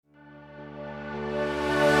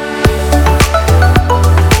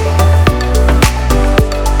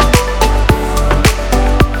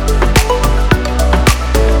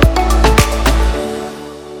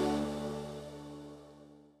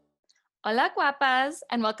Hola guapas,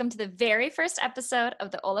 and welcome to the very first episode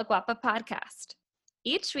of the Hola Guapa podcast.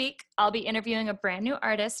 Each week, I'll be interviewing a brand new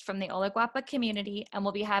artist from the Hola Guapa community, and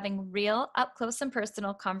we'll be having real, up close and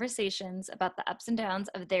personal conversations about the ups and downs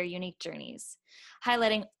of their unique journeys,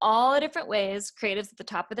 highlighting all the different ways creatives at the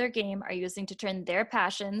top of their game are using to turn their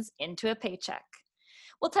passions into a paycheck.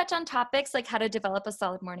 We'll touch on topics like how to develop a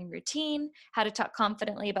solid morning routine, how to talk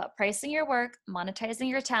confidently about pricing your work, monetizing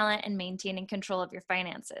your talent, and maintaining control of your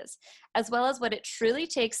finances, as well as what it truly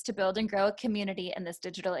takes to build and grow a community in this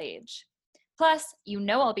digital age. Plus, you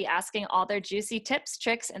know I'll be asking all their juicy tips,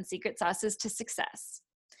 tricks, and secret sauces to success.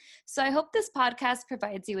 So I hope this podcast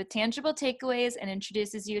provides you with tangible takeaways and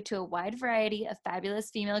introduces you to a wide variety of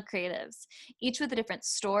fabulous female creatives, each with a different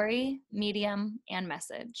story, medium, and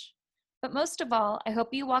message. But most of all, I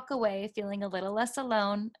hope you walk away feeling a little less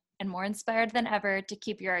alone and more inspired than ever to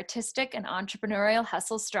keep your artistic and entrepreneurial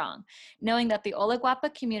hustle strong, knowing that the Hola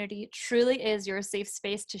Guapa community truly is your safe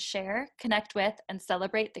space to share, connect with, and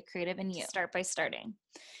celebrate the creative in you. Start by starting.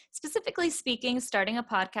 Specifically speaking, starting a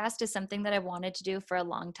podcast is something that I wanted to do for a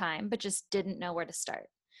long time, but just didn't know where to start.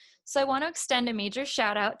 So I want to extend a major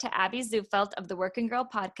shout out to Abby Zufelt of the Working Girl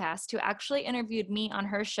podcast, who actually interviewed me on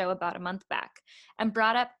her show about a month back and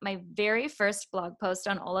brought up my very first blog post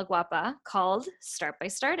on Hola Guapa called Start by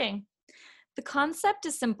Starting. The concept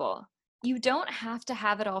is simple. You don't have to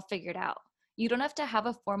have it all figured out. You don't have to have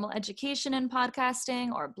a formal education in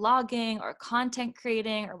podcasting or blogging or content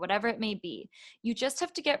creating or whatever it may be. You just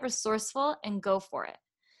have to get resourceful and go for it.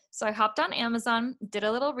 So I hopped on Amazon, did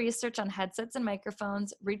a little research on headsets and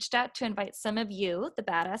microphones, reached out to invite some of you, the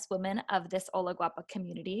badass women of this Hola Guapa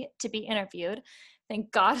community, to be interviewed.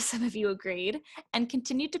 Thank God some of you agreed, and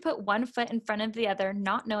continued to put one foot in front of the other,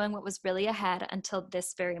 not knowing what was really ahead until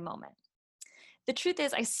this very moment. The truth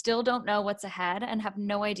is, I still don't know what's ahead and have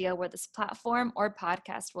no idea where this platform or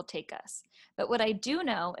podcast will take us. But what I do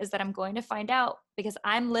know is that I'm going to find out because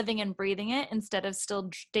I'm living and breathing it instead of still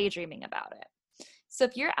daydreaming about it. So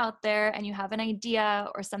if you're out there and you have an idea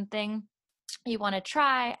or something you want to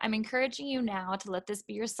try, I'm encouraging you now to let this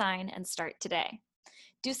be your sign and start today.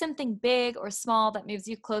 Do something big or small that moves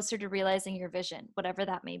you closer to realizing your vision, whatever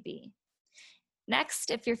that may be.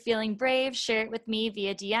 Next, if you're feeling brave, share it with me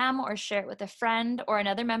via DM or share it with a friend or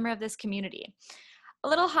another member of this community. A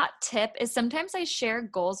little hot tip is sometimes I share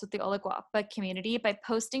goals with the Hola Guapa community by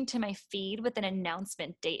posting to my feed with an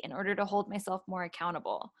announcement date in order to hold myself more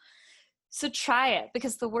accountable. So try it,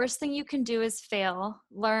 because the worst thing you can do is fail,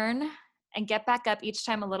 learn, and get back up each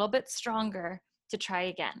time a little bit stronger to try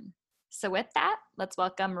again. So with that, let's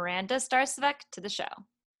welcome Miranda Starcevic to the show.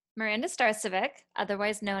 Miranda Starcevic,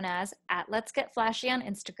 otherwise known as @Let'sGetFlashy on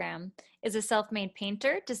Instagram, is a self-made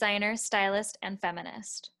painter, designer, stylist, and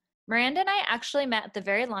feminist. Miranda and I actually met at the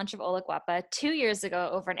very launch of Hola Guapa 2 years ago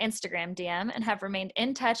over an Instagram DM and have remained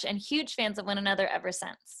in touch and huge fans of one another ever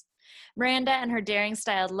since. Miranda and her daring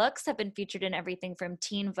styled looks have been featured in everything from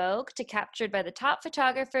Teen Vogue to captured by the top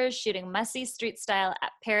photographers shooting messy street style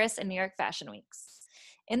at Paris and New York Fashion Weeks.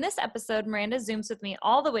 In this episode, Miranda zooms with me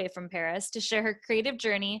all the way from Paris to share her creative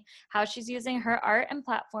journey, how she's using her art and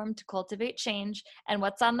platform to cultivate change, and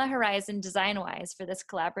what's on the horizon design-wise for this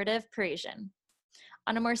collaborative Parisian.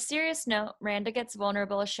 On a more serious note, Miranda gets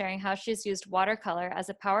vulnerable, sharing how she's used watercolor as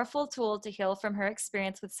a powerful tool to heal from her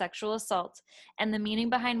experience with sexual assault and the meaning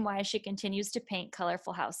behind why she continues to paint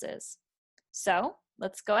colorful houses. So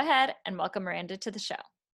let's go ahead and welcome Miranda to the show.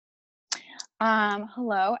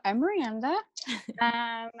 Hello, I'm Miranda.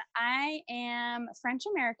 I am French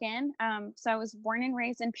American. So I was born and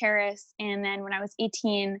raised in Paris, and then when I was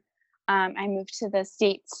 18, I moved to the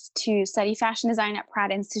States to study fashion design at Pratt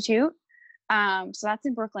Institute. So that's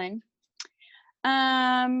in Brooklyn.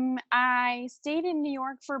 I stayed in New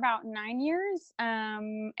York for about 9 years.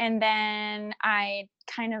 And then I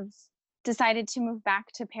kind of decided to move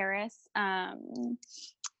back to Paris.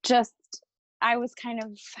 I was kind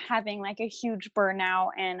of having like a huge burnout.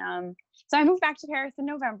 And, so I moved back to Paris in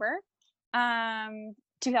November,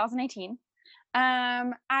 2018.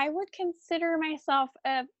 I would consider myself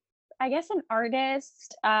an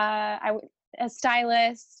artist, a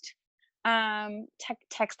stylist,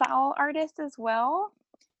 textile artist as well.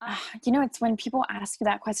 It's when people ask you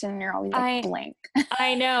that question and you're always like blank.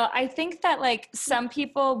 I know. I think that like some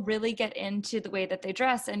people really get into the way that they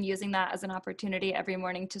dress and using that as an opportunity every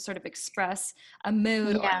morning to sort of express a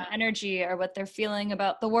mood or an energy or what they're feeling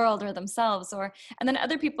about the world or themselves. And then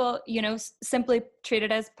other people, simply treat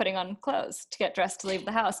it as putting on clothes to get dressed to leave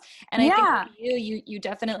the house. And I think for you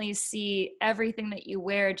definitely see everything that you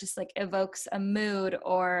wear just like evokes a mood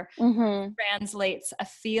or translates a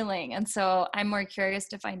feeling. And so I'm more curious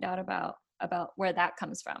to find out about where that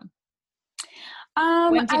comes from.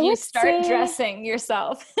 When did I you would start say, dressing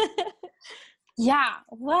yourself? yeah,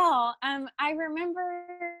 well, I remember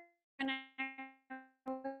when I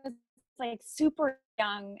was like super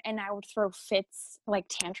young and I would throw fits, like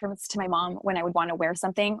tantrums to my mom when I would want to wear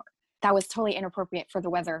something that was totally inappropriate for the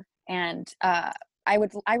weather. And I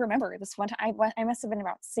remember this one time, I must have been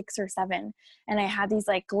about 6 or 7, and I had these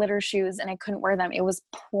like glitter shoes and I couldn't wear them. It was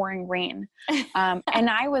pouring rain. And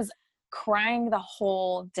I was crying the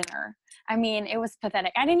whole dinner. I mean, it was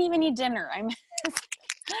pathetic. I didn't even eat dinner.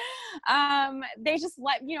 They just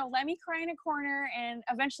let me cry in a corner, and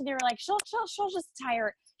eventually they were like, she'll just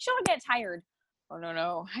tire. She'll get tired. Oh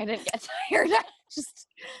no, I didn't get tired.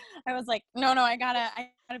 I was like, no, I gotta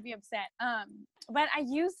be upset. But I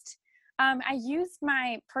used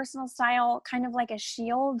my personal style kind of like a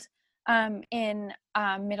shield in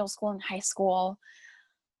middle school and high school.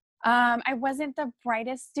 I wasn't the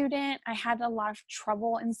brightest student. I had a lot of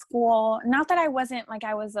trouble in school. Not that I wasn't like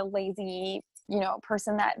I was a lazy,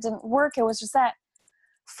 person that didn't work. It was just that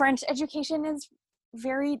French education is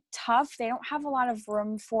very tough. They don't have a lot of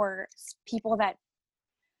room for people that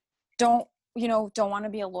don't want to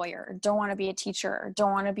be a lawyer, don't want to be a teacher,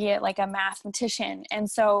 don't want to be like a mathematician. And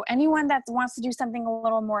so anyone that wants to do something a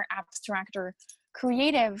little more abstract or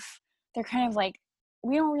creative, they're kind of like,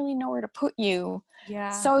 we don't really know where to put you.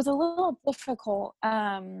 Yeah. So it was a little difficult.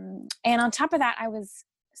 And on top of that, I was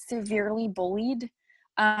severely bullied.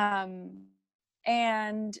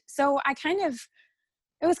 And so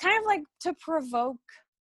it was kind of like to provoke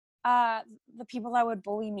the people that would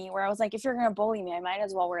bully me, where I was like, if you're going to bully me, I might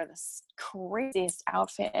as well wear this craziest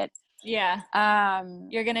outfit. Yeah.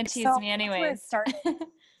 You're going to tease me anyways.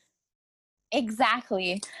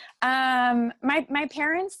 Exactly. My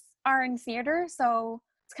parents are in theater, so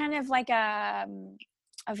it's kind of like a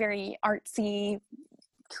very artsy,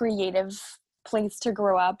 creative place to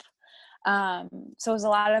grow up. So there's a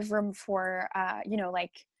lot of room for,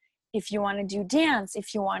 like if you want to do dance,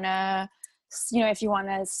 if you want to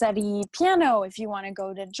study piano, if you want to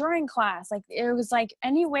go to drawing class, like it was like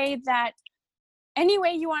any way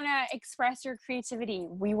you want to express your creativity,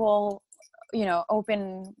 we will,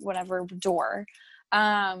 open whatever door.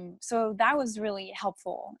 So that was really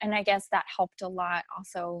helpful. And I guess that helped a lot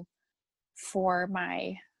also for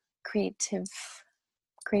my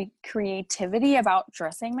creativity about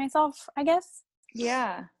dressing myself, I guess.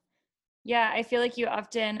 Yeah. I feel like you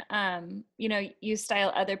often, you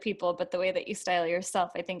style other people, but the way that you style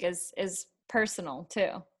yourself, I think is personal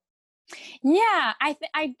too. Yeah. I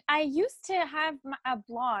used to have a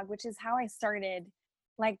blog, which is how I started,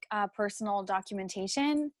 like personal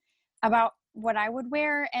documentation about what I would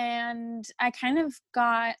wear. And I kind of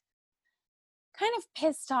got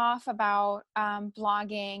pissed off about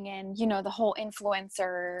blogging, and the whole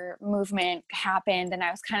influencer movement happened, and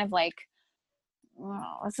I was kind of like,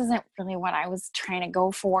 well, this isn't really what I was trying to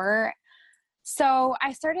go for. So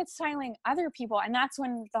I started styling other people, and that's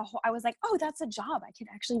when I was like, oh, that's a job. I could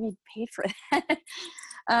actually be paid for that.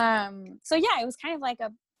 So yeah, it was kind of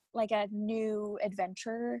like a new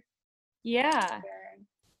adventure. Yeah.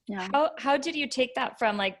 Yeah. How did you take that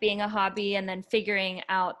from like being a hobby and then figuring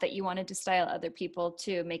out that you wanted to style other people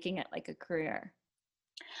to making it like a career?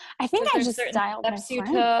 I think I just styled my steps you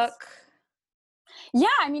friends. took. Yeah,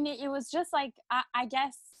 I mean, it was just like, I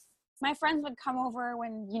guess my friends would come over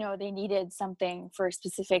when, they needed something for a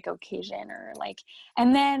specific occasion, or like,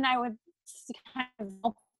 and then I would kind of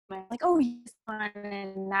help them, like, oh, this one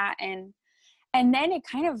and that. And then it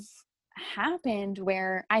kind of happened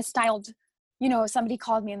where I styled, somebody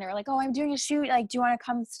called me and they were like, oh, I'm doing a shoot. Like, do you want to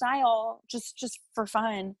come style just for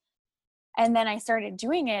fun? And then I started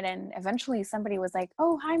doing it, and eventually somebody was like,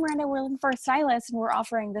 oh, hi, Miranda, we're looking for a stylist and we're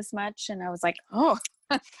offering this much. And I was like, oh,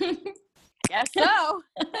 guess so.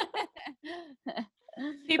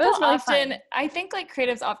 People really often, I think like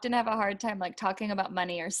creatives often have a hard time like talking about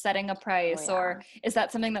money or setting a price. Oh, yeah. Or is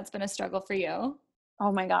that something that's been a struggle for you?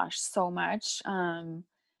 Oh my gosh, so much.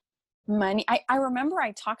 Money. I remember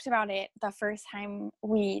I talked about it the first time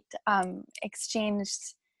we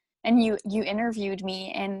exchanged, and you interviewed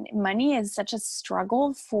me, and money is such a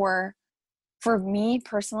struggle for me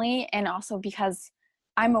personally, and also because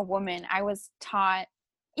I'm a woman. I was taught,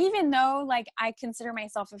 even though like I consider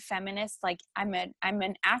myself a feminist, like I'm an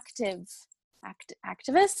activist, I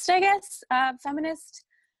guess, feminist.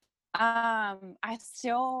 I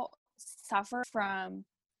still suffer from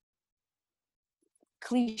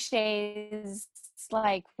cliches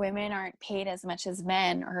like women aren't paid as much as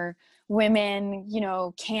men, or women,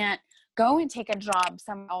 can't go and take a job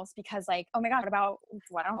somewhere else because, like, oh my God, what about,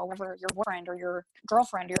 I don't know, whatever, your boyfriend or your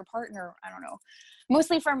girlfriend or your partner, I don't know,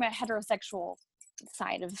 mostly from a heterosexual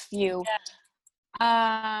side of view.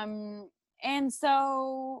 And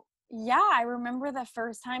so, yeah, I remember the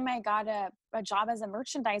first time I got a job as a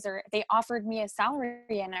merchandiser, they offered me a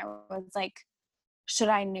salary and I was like, should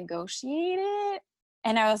I negotiate it?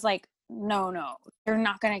 And I was like, no, they're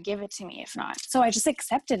not going to give it to me if not. So I just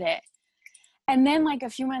accepted it. And then like a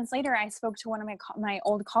few months later, I spoke to one of my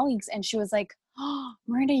old colleagues and she was like, oh,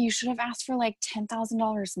 Miranda, you should have asked for like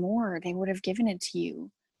 $10,000 more. They would have given it to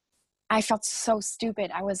you. I felt so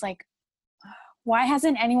stupid. I was like, why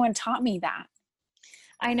hasn't anyone taught me that?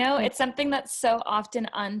 I know it's something that's so often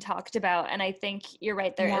untalked about. And I think you're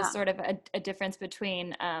right. There is sort of a difference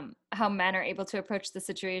between how men are able to approach the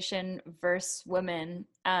situation versus women.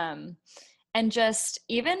 And just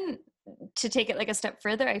even to take it like a step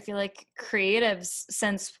further, I feel like creatives,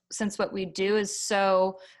 since what we do is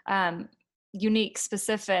so unique,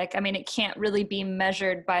 specific, I mean, it can't really be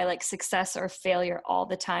measured by like success or failure all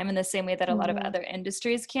the time in the same way that a lot of other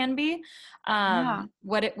industries can be.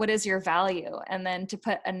 What is your value? And then to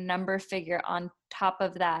put a number figure on top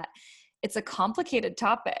of that, it's a complicated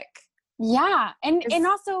topic. Yeah. And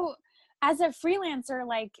also as a freelancer,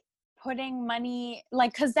 like putting money,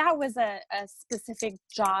 like, cause that was a specific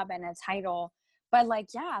job and a title. But like,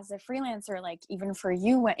 yeah, as a freelancer, like even for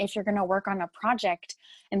you, if you're going to work on a project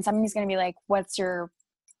and somebody's going to be like, what's your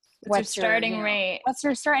starting rate? What's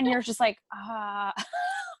your start? And you're just like,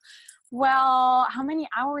 well, how many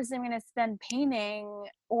hours am I going to spend painting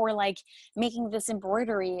or like making this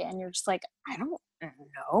embroidery? And you're just like, I don't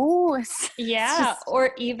know. Yeah.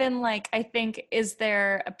 Or even like, I think, is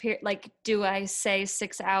there like, do I say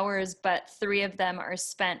 6 hours, but 3 of them are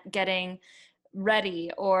spent getting ready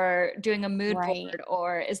or doing a mood board,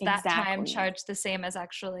 or is that time charged the same as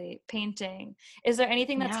actually painting? Is there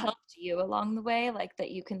anything that's helped you along the way, like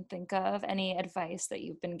that you can think of, any advice that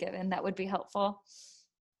you've been given that would be helpful?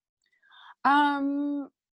 I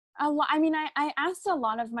mean, I asked a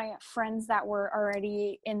lot of my friends that were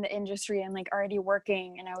already in the industry and like already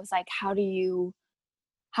working, and I was like, how do you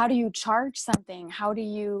charge something? How do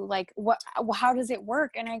you like, how does it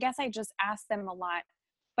work? And I guess I just asked them a lot.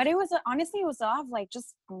 But it was honestly, it was off like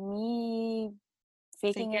just me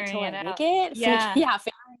faking it till I make it. Figuring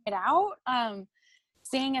it out.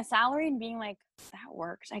 Seeing a salary and being like, that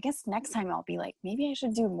worked. I guess next time I'll be like, maybe I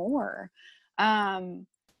should do more. And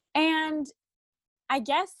I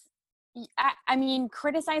guess, I mean,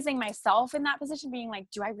 criticizing myself in that position, being like,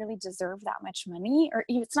 do I really deserve that much money? Or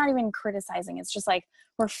it's not even criticizing. It's just like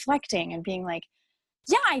reflecting and being like,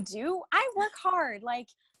 yeah, I do. I work hard. Like,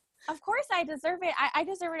 of course I deserve it. I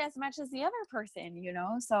deserve it as much as the other person, you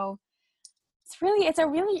know? So it's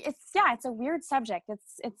a weird subject.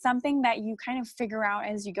 It's something that you kind of figure out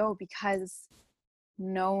as you go because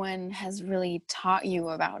no one has really taught you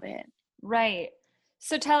about it. Right.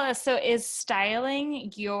 So tell us, so is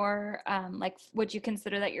styling your, like, would you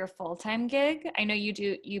consider that your full-time gig? I know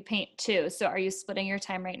you paint too. So are you splitting your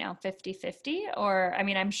time right now 50-50? Or, I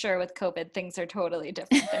mean, I'm sure with COVID, things are totally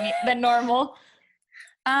different than normal.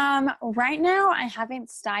 Right now I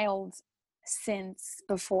haven't styled since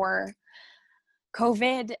before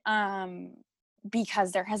COVID,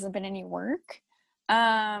 because there hasn't been any work.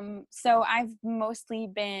 So I've mostly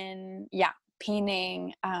been,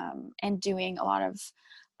 painting, and doing a lot of,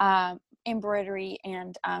 embroidery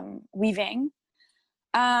and, weaving.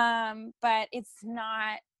 But it's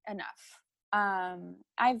not enough.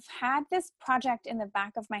 I've had this project in the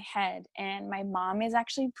back of my head and my mom is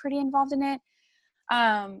actually pretty involved in it.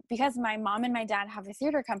 Because my mom and my dad have a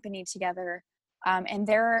theater company together, and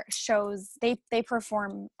their shows, they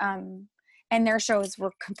perform, and their shows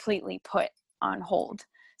were completely put on hold.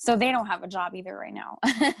 So they don't have a job either right now.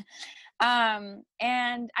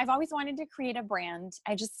 And I've always wanted to create a brand.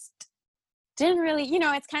 I just didn't really,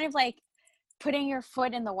 it's kind of like putting your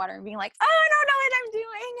foot in the water and being like, oh, I don't know what I'm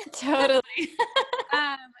doing. Totally.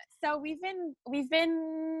 So we've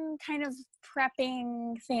been kind of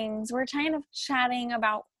prepping things. We're kind of chatting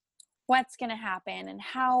about what's going to happen and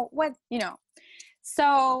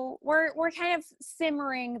so we're kind of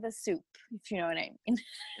simmering the soup, if you know what I mean.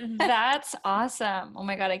 That's awesome. Oh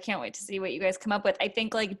my God, I can't wait to see what you guys come up with. I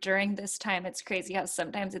think like during this time, it's crazy how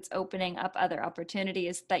sometimes it's opening up other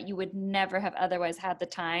opportunities that you would never have otherwise had the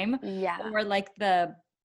time. Yeah. Or like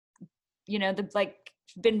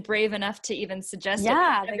been brave enough to even suggest it.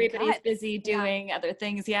 Everybody's busy doing other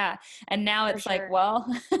things. Yeah. And now it's like, well.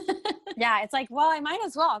 Yeah, it's like, well, I might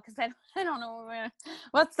as well, because I don't know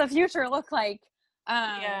what's the future look like.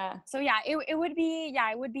 So yeah, it would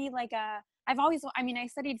be like I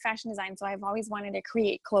studied fashion design, so I've always wanted to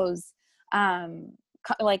create clothes,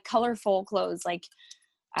 like colorful clothes, like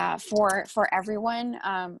for everyone.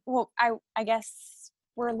 Well, I guess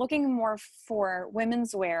we're looking more for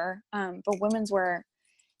women's wear, but women's wear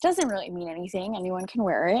doesn't really mean anything. Anyone can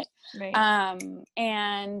wear it. Right.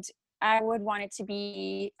 And I would want it to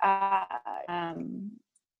be,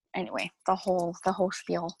 anyway, the whole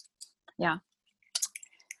spiel. Yeah.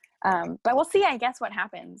 But we'll see, I guess, what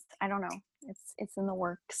happens. I don't know. It's in the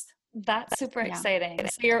works. That's super exciting.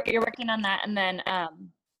 So you're working on that,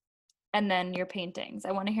 and then your paintings.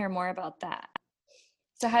 I want to hear more about that.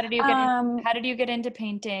 So how did you get into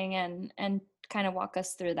painting, and kind of walk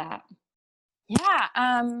us through that? Yeah.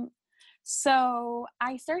 So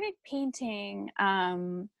I started painting.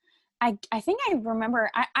 I think I remember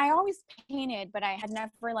I always painted, but I had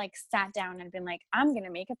never like sat down and been like, I'm gonna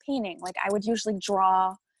make a painting. Like I would usually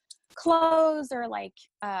draw clothes or like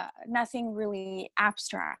nothing really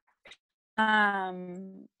abstract.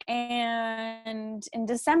 And in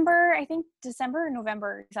December or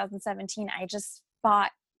November 2017, I just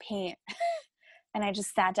bought paint and I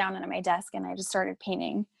just sat down at my desk and I just started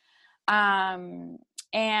painting. And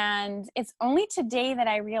it's only today that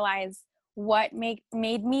I realized what made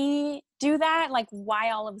me do that, like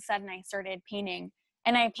why all of a sudden I started painting.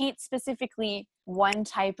 And I paint specifically one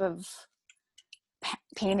type of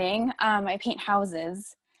painting. I paint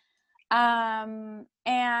houses. And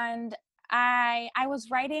I was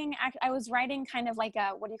writing kind of like a,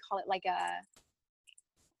 what do you call it? Like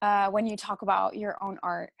when you talk about your own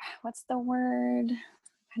art, what's the word?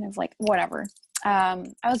 Kind of like whatever. I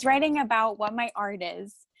was writing about what my art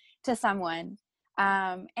is to someone.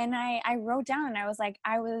 And I wrote down, and I was like,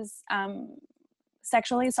 I was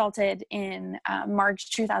sexually assaulted in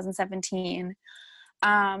March 2017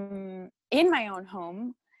 in my own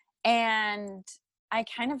home. And I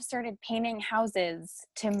kind of started painting houses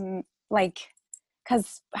to like,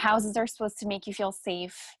 because houses are supposed to make you feel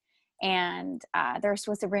safe, and they're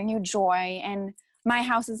supposed to bring you joy. And my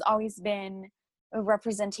house has always been a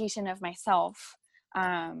representation of myself.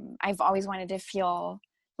 I've always wanted to feel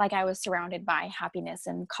like I was surrounded by happiness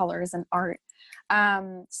and colors and art.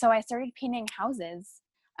 So I started painting houses.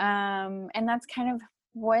 And that's kind of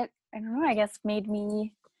what, I don't know, I guess made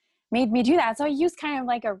me do that. So I used kind of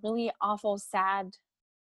like a really awful, sad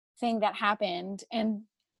thing that happened and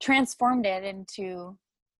transformed it into,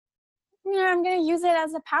 you know, I'm going to use it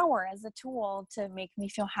as a power, as a tool to make me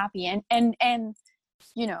feel happy and,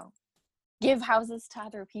 you know, give houses to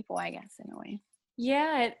other people, I guess, in a way.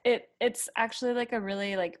 Yeah, it's actually like a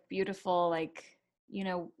really like beautiful, like, you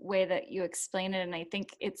know, way that you explain it. And I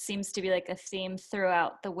think it seems to be like a theme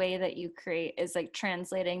throughout the way that you create is like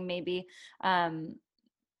translating maybe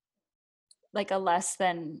like a less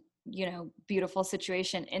than, you know, beautiful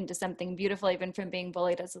situation into something beautiful, even from being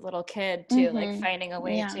bullied as a little kid to like finding a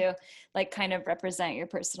way to like kind of represent your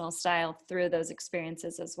personal style through those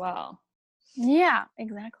experiences as well. Yeah,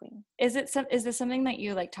 exactly. Is this something that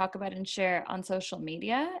you like talk about and share on social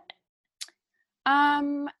media?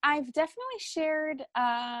 I've definitely shared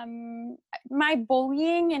my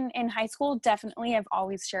bullying in high school. Definitely, I've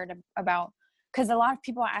always shared about, because a lot of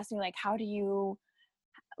people ask me like, how do you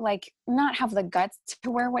like not have the guts to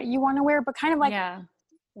wear what you want to wear, but kind of like,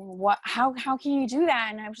 how can you do that?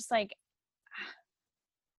 And I'm just like,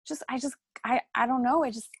 I don't know.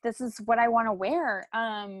 This is what I want to wear.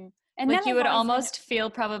 And like you would almost feel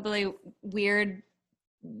probably weird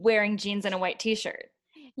wearing jeans and a white t-shirt.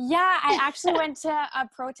 Yeah, I actually went to a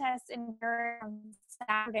protest in Paris on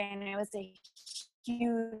Saturday, and it was a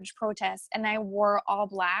huge protest, and I wore all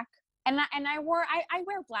black. And I wear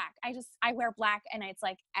black. I wear black, and it's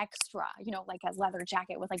like extra, you know, like a leather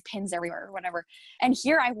jacket with like pins everywhere or whatever. And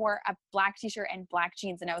here I wore a black t-shirt and black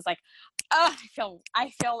jeans, and I was like, oh, I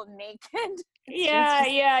feel naked. Yeah.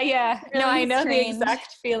 Really no, I know strange. the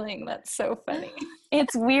exact feeling. That's so funny.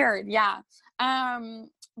 It's weird, yeah.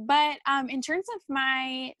 But in terms of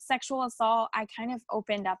my sexual assault, I kind of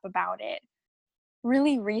opened up about it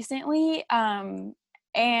really recently. And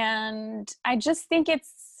I just think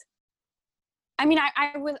I mean,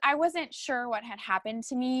 I wasn't sure what had happened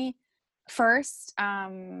to me first.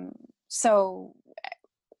 So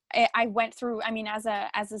I went through, I mean, as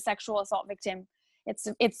a sexual assault victim,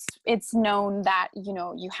 it's known that, you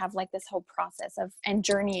know, you have like this whole process and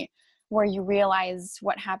journey where you realize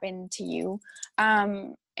what happened to you.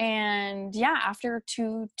 And yeah, after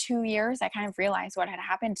two years, I kind of realized what had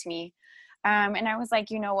happened to me. And I was like,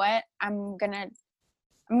 you know what, I'm gonna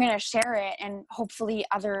share it, and hopefully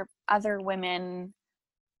other women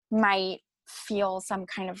might feel some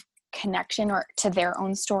kind of connection or to their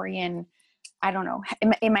own story, and I don't know,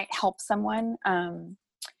 it might help someone.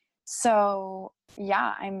 So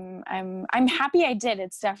yeah, I'm happy I did.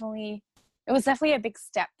 It was definitely a big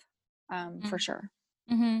step, for sure.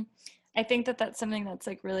 Mm-hmm. I think that that's something that's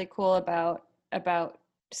like really cool about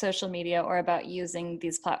social media or about using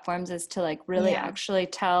these platforms is to like really Yeah. actually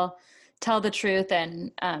tell the truth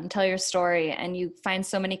and tell your story, and you find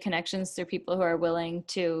so many connections through people who are willing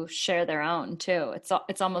to share their own too.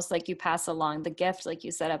 It's almost like you pass along the gift, like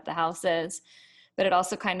you set up the houses, but it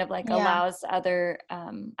also kind of like Yeah. allows other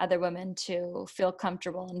women to feel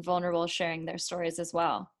comfortable and vulnerable sharing their stories as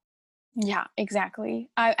well. Yeah, exactly.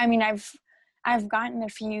 I mean, I've gotten a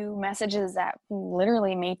few messages that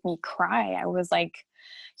literally made me cry. I was like,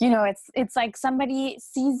 it's like somebody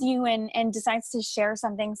sees you and decides to share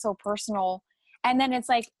something so personal, and then it's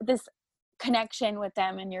like this connection with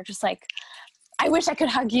them, and you're just like, I wish I could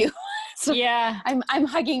hug you. So Yeah, I'm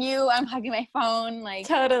hugging you. I'm hugging my phone. Like,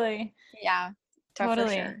 totally. yeah, but for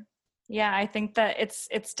Totally. sure. Yeah, I think that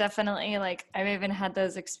it's definitely like I've even had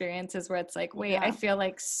those experiences where it's like, wait, I Yeah. feel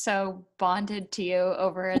like so bonded to you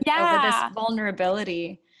over this Yeah,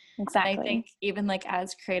 vulnerability. And I exactly. think even like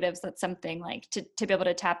as creatives, that's something like to be able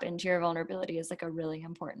to tap into your vulnerability is like a really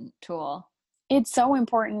important tool. It's so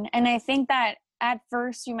important. And I think that at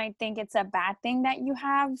first you might think it's a bad thing that you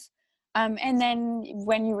have. And then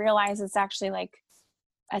when you realize it's actually like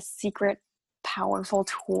a secret, powerful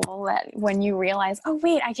tool, that when you realize, oh,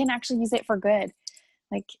 wait, I can actually use it for good.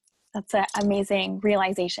 Like, that's an amazing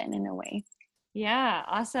realization in a way. Yeah,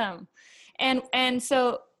 awesome. And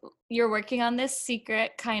so you're working on this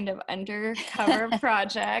secret kind of undercover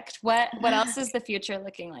project. What else is the future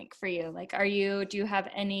looking like for you? Like do you have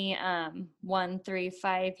any 1, 3,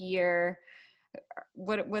 5 year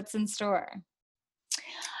what's in store?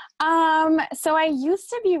 So I used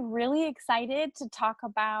to be really excited to talk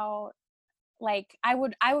about, like, I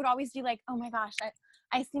would always be like, oh my gosh,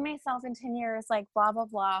 I see myself in 10 years, like blah, blah,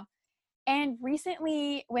 blah. And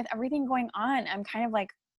recently, with everything going on, I'm kind of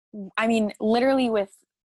like, I mean, literally with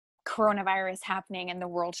coronavirus happening and the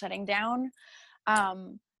world shutting down,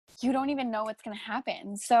 um, you don't even know what's going to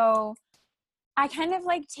happen. So I kind of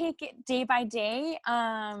like take it day by day.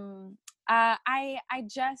 I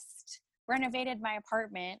just renovated my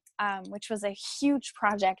apartment, which was a huge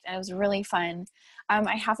project, and it was really fun.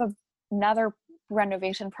 I have another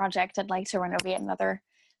renovation project. I'd like to renovate another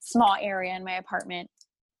small area in my apartment.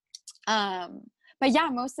 But yeah,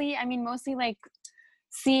 mostly like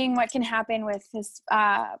seeing what can happen with this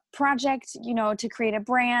project, to create a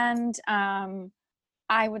brand.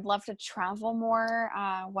 I would love to travel more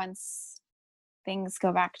once things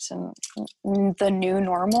go back to the new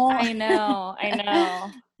normal. I know.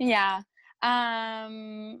 Yeah.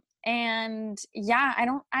 And yeah, I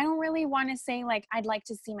don't really want to say like I'd like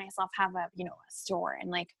to see myself have a store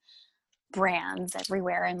and like brands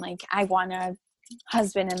everywhere, and like I want a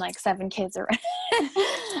husband and like 7 kids or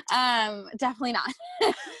definitely not.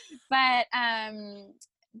 But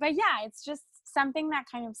yeah, it's just something that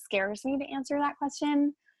kind of scares me to answer that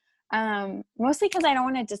question. Mostly because I don't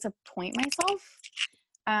want to disappoint myself.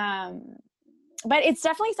 But it's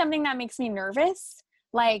definitely something that makes me nervous.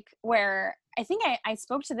 Like, where I think I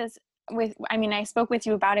spoke to this I spoke with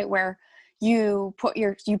you about it, where you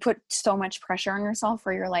put so much pressure on yourself,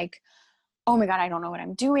 where you're like, oh my God, I don't know what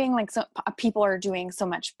I'm doing. Like, so people are doing so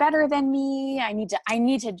much better than me. I need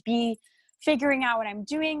to be figuring out what I'm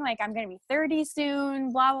doing. Like, I'm going to be 30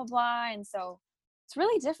 soon, blah, blah, blah. And so it's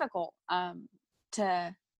really difficult,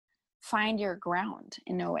 to find your ground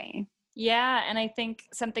in a way. Yeah, and I think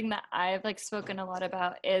something that I've like spoken a lot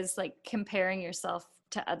about is like comparing yourself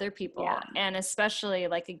to other people, Yeah. and especially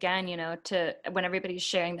like again, to when everybody's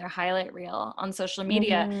sharing their highlight reel on social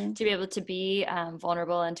media, Mm-hmm. to be able to be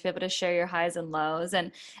vulnerable and to be able to share your highs and lows,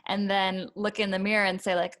 and then look in the mirror and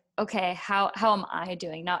say like, okay, how am I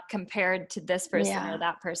doing? Not compared to this person or Yeah.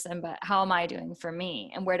 that person, but how am I doing for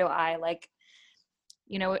me? And where do I like,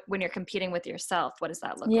 when you're competing with yourself, what does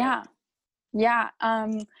that look like? Yeah. Yeah.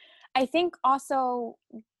 I think also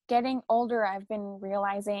getting older, I've been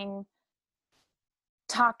realizing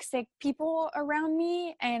toxic people around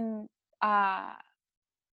me, and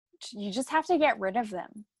you just have to get rid of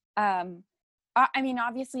them. I mean,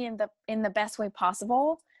 obviously in the best way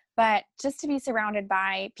possible, but just to be surrounded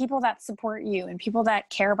by people that support you and people that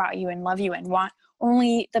care about you and love you and want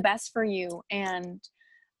only the best for you. And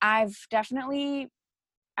I've definitely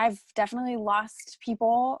lost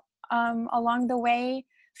people along the way,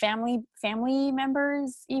 family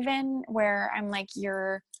members even, where I'm like,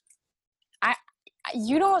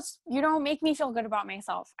 you don't make me feel good about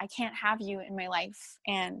myself. I can't have you in my life.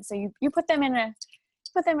 And so you put them in a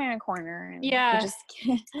corner, and you Yeah. just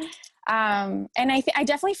and I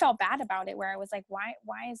definitely felt bad about it, where I was like, why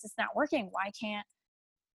is this not working? Why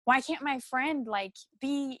can't my friend like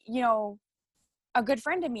be, a good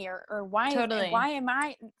friend to me, or why am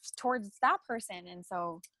I towards that person? And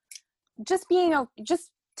so just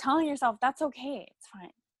telling yourself that's okay. It's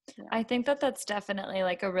fine. Yeah. I think that's definitely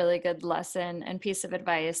like a really good lesson and piece of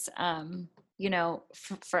advice, you know,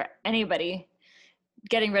 for anybody,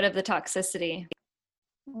 getting rid of the toxicity.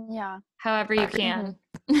 Yeah. However you can.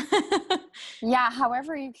 Yeah,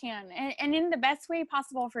 however you can. And in the best way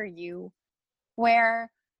possible for you,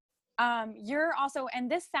 where you're also, and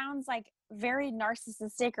this sounds like very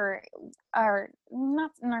narcissistic or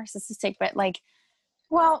not narcissistic, but like,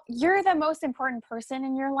 well, you're the most important person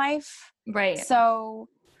in your life. Right. So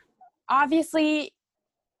obviously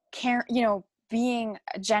being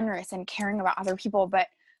generous and caring about other people, but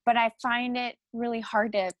I find it really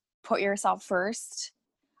hard to put yourself first,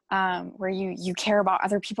 where you care about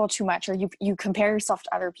other people too much, or you compare yourself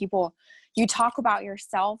to other people. You talk about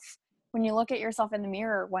yourself when you look at yourself in the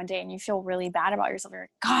mirror one day and you feel really bad about yourself. You're like,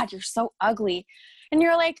 God, you're so ugly. And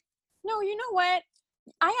you're like, no, you know what?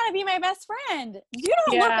 I gotta be my best friend. You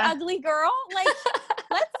don't look ugly, girl. Like,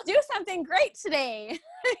 let's do something great today.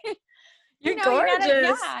 You're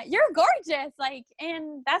gorgeous. You're gorgeous. Like,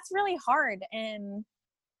 and that's really hard. And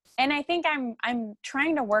I think I'm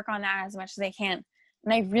trying to work on that as much as I can.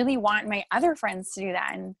 And I really want my other friends to do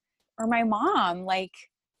that, or my mom, like,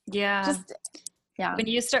 when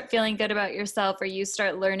you start feeling good about yourself, or you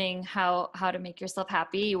start learning how to make yourself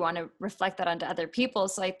happy, you want to reflect that onto other people.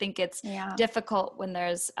 So I think it's difficult when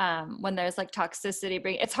there's like toxicity.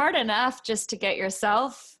 It's hard enough just to get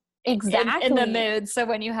yourself in the mood. So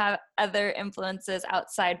when you have other influences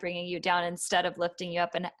outside bringing you down instead of lifting you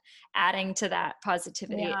up and adding to that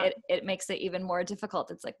positivity, it makes it even more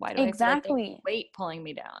difficult. It's like, why do I feel like there's weight pulling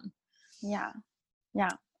me down? Yeah.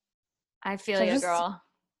 I feel you, girl.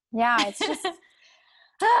 Yeah, it's just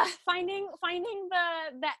finding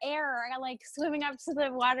the air, like swimming up to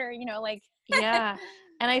the water, like. Yeah.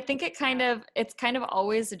 And I think it's kind of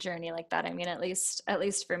always a journey like that. I mean, at least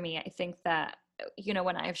for me, I think that,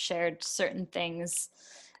 when I've shared certain things,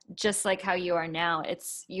 just like how you are now,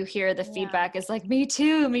 you hear the feedback is like, me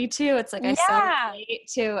too. It's like, I so relate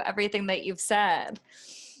to everything that you've said.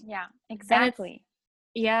 Yeah, exactly.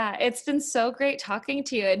 It's been so great talking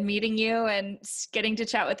to you and meeting you and getting to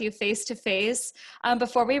chat with you face to face.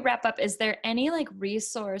 Before we wrap up, is there any like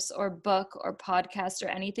resource or book or podcast or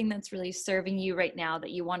anything that's really serving you right now that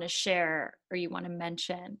you want to share or you want to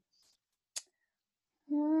mention?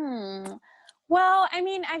 Well, I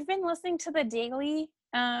mean, I've been listening to The Daily.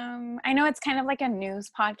 I know it's kind of like a news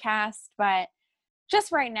podcast, but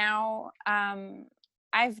just right now,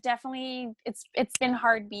 I've definitely, it's been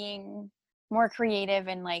hard being more creative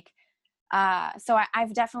and like, so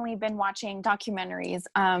I've definitely been watching documentaries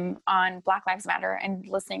on Black Lives Matter and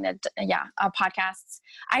listening to podcasts.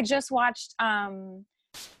 I just watched the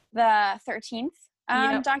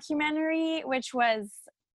 13th documentary, which was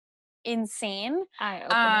insane.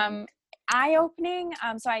 Eye-opening.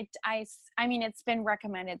 So I mean, it's been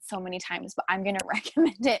recommended so many times, but I'm going to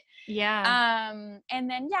recommend it. Yeah. And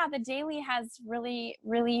then, The Daily has really,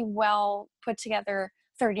 really well put together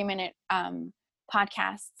 30-minute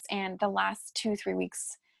podcasts. And the last 2-3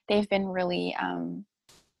 weeks, they've been really,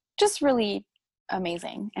 just really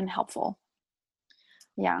amazing and helpful.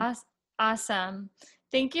 Yeah. Awesome.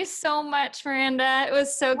 Thank you so much, Miranda. It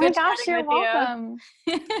was so good chatting with you. Oh my gosh,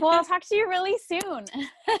 you're welcome. Well, I'll talk to you really soon.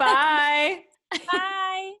 Bye.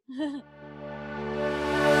 Bye.